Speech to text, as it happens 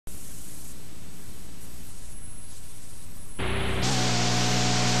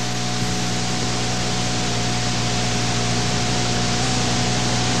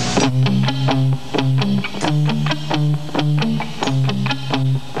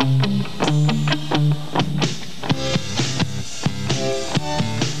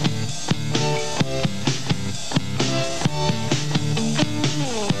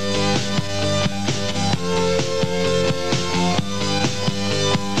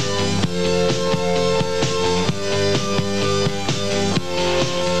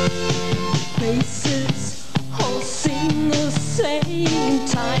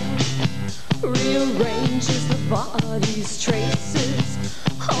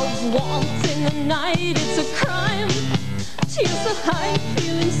warmth in the night, it's a crime. Tears to hide,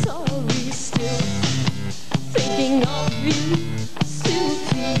 feeling sorry still, thinking of you, still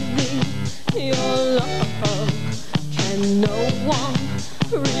feeling your love. Can no one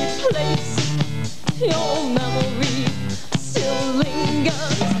replace your memory? Still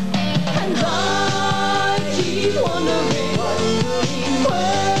lingers, and I keep wondering,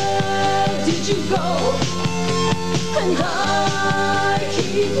 where did you go? And I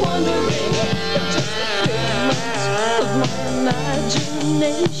keep wondering, just a figment of my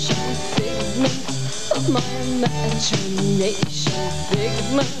imagination, figment of my imagination,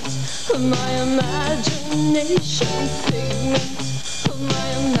 figment of my imagination, figment of my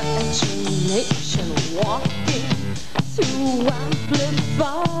imagination, walking through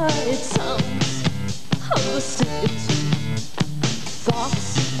amplified sounds of the city, thoughts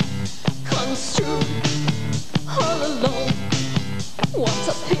construed all alone. What a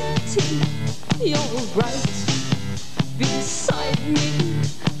pity, you're right beside me.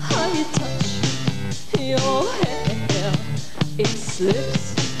 I touch your hair, it slips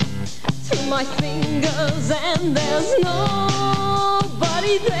through my fingers, and there's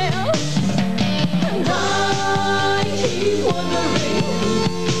nobody there. And I keep wondering,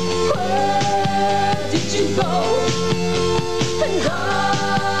 where did you go? And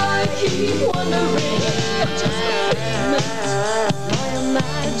I keep wondering, you're just a figment of my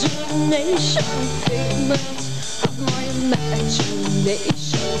imagination, figment of my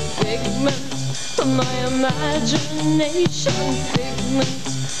imagination, figment of my imagination, figment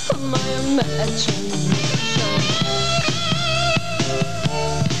of my imagination.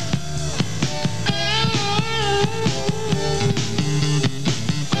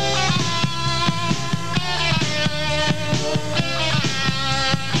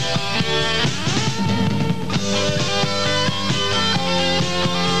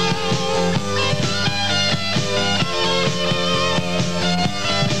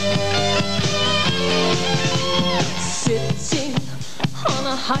 Sitting on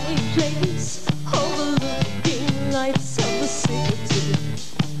a high place, overlooking lights of the city,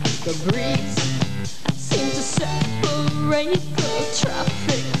 the breeze seems to separate the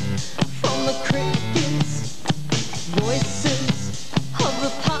traffic from the crickets. Voices of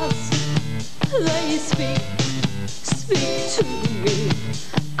the past, they speak to me,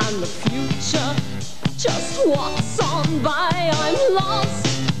 and the future just walks on by. I'm lost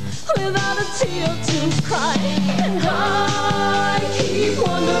without a tear to cry, and I keep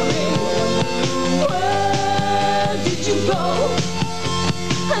wondering, where did you go?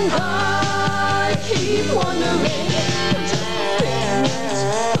 And I keep wondering, just a figment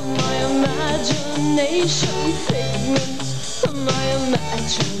of my imagination, figment of my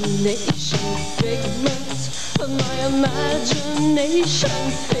imagination, figment of my imagination,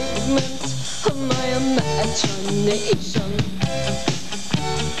 figment of my imagination.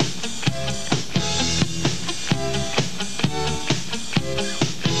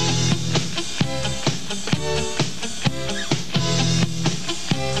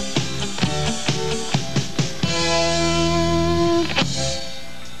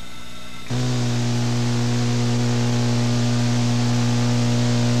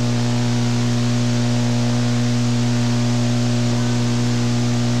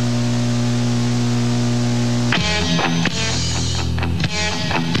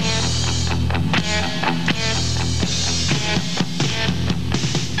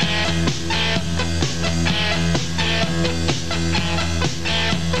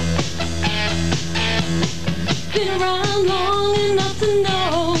 Been around long enough to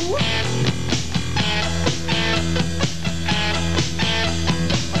know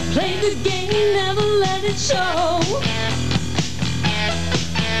I played the game, never let it show.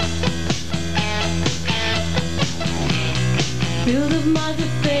 Build up my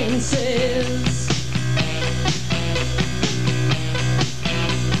defenses,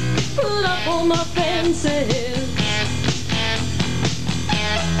 put up all my fences.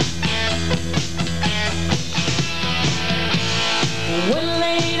 When I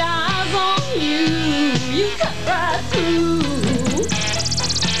laid eyes on you, you cut right through.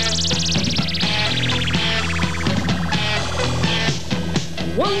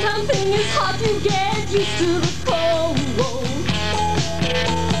 One-time thing is hard to get used to the cold.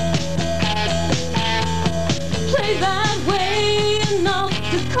 Play that way enough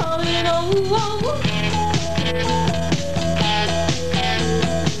to call it oh.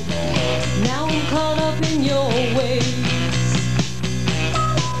 Now I'm caught up in your ways,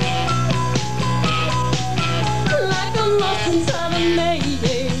 like I'm lost inside a maze.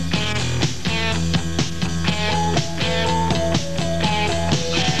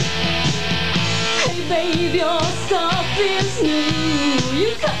 Your stuff is new.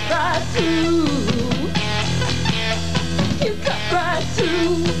 You cut right through. You cut right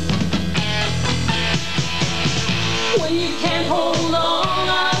through. When you can't hold on,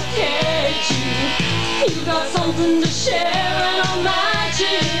 I'll catch you. You got something to share and I'll match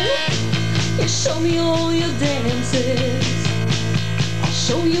it. You show me all your dances, I'll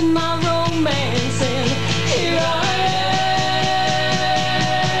show you my romance, and here I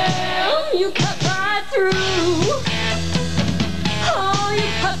am. You cut right through. Oh, you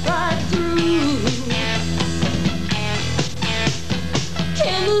cut right through.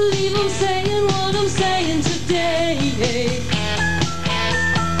 Can't believe I'm saying what I'm saying today.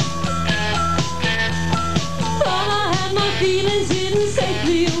 Thought I had my feelings hidden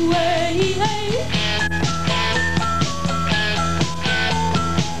safely away.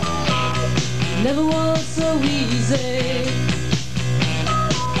 Never was so easy.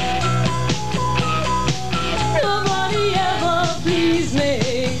 Nobody ever pleased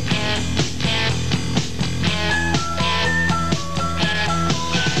me.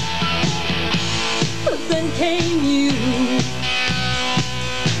 But then came you,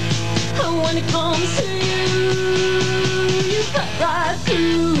 and when it comes to you, you cut right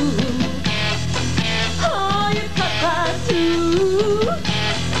through. Oh, you cut right through.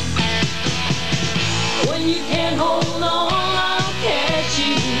 When you can't hold on, I'll catch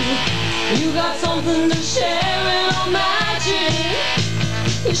you. You got something to share and I'll match it.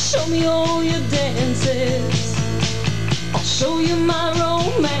 You show me all your dances, I'll show you my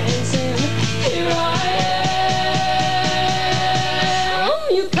romance, and here I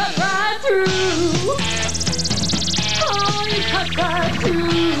am. You cut right through. Oh, you cut right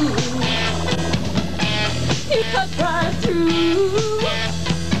through. You cut right through.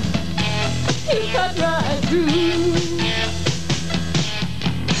 You cut right through.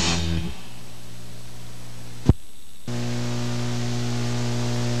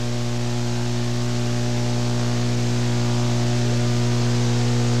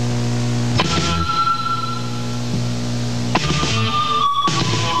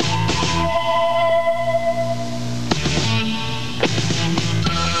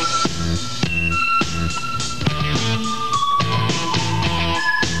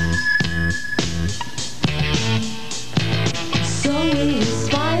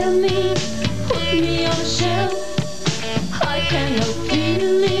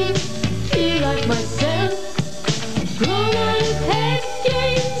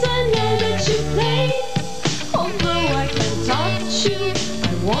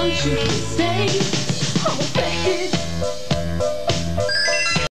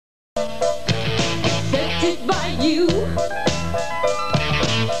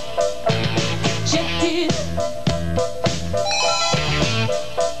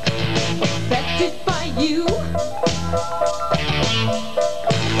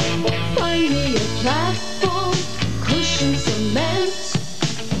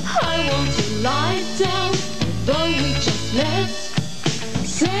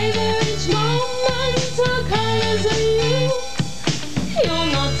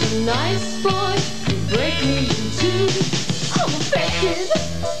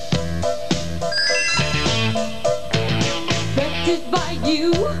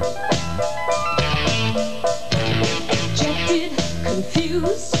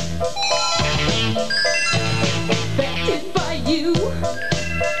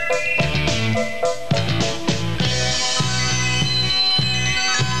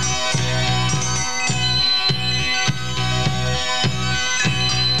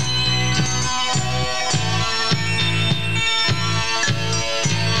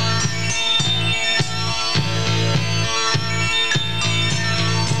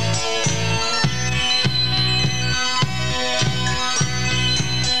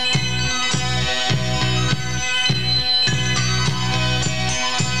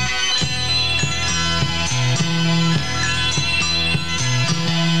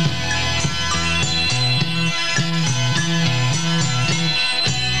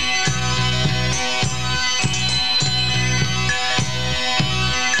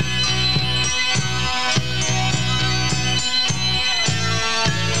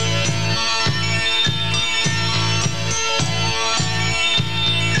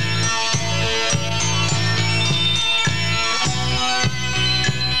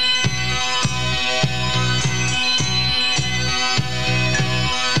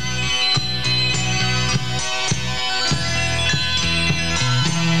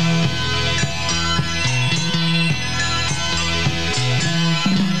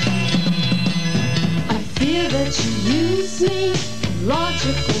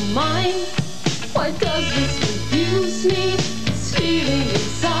 logical mind. Why does this confuse me, this feeling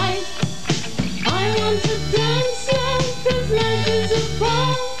inside? I want to dance now, this night is a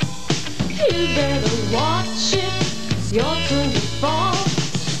ball. You better watch it, it's your turn to fall.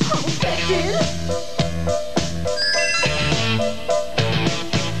 I'm affected,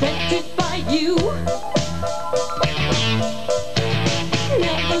 affected by you.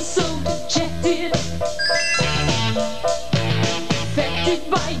 Never so dejected, affected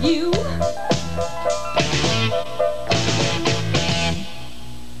by you.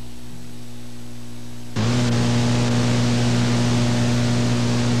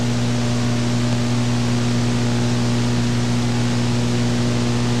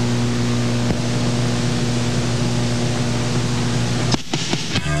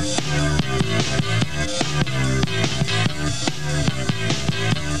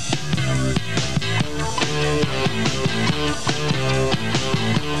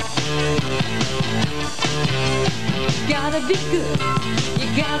 Gotta be good, you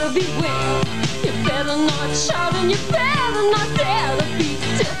gotta be well. You better not shout and you better not dare to be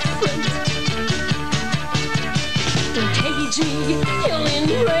different. Don't cage me, you'll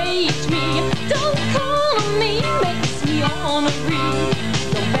enrage me. Don't corner me, makes me ornery.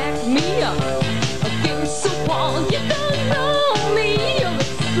 Don't back me up against the wall. You don't know me, you'll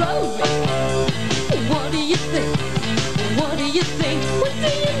explode me. What do you think? What do you think? What do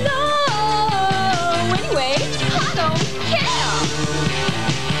you know? Anyway, I don't care.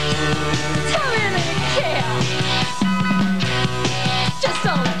 I really care. Just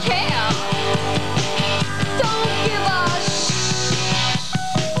don't care. Don't give a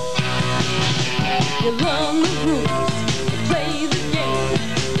You learn the rules, you play the game,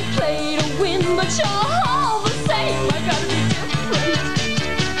 you play to win, but you're all the same. I gotta be different.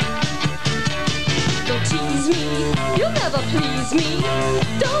 Don't tease me, you'll never please me.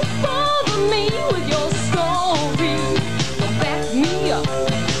 Don't bother me with your story. Don't back me up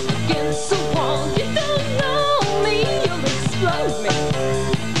against the wall. You don't know me, you'll explode me.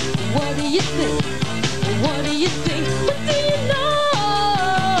 What do you think? What do you think? What do you know?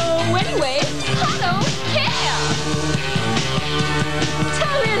 Anyway, I don't care. I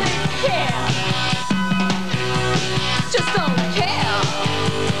really care. Just don't care.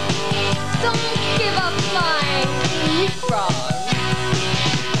 Don't give up my leapfrog.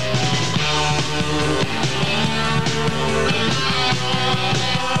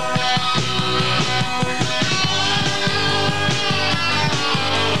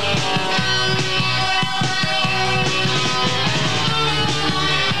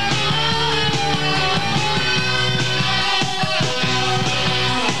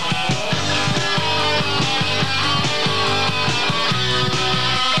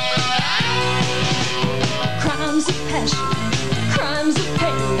 Crimes of passion, crimes of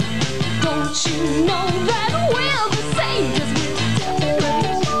pain. Don't you know that we're the same? 'Cause we're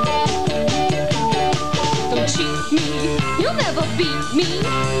different. Don't cheat me, you'll never beat me.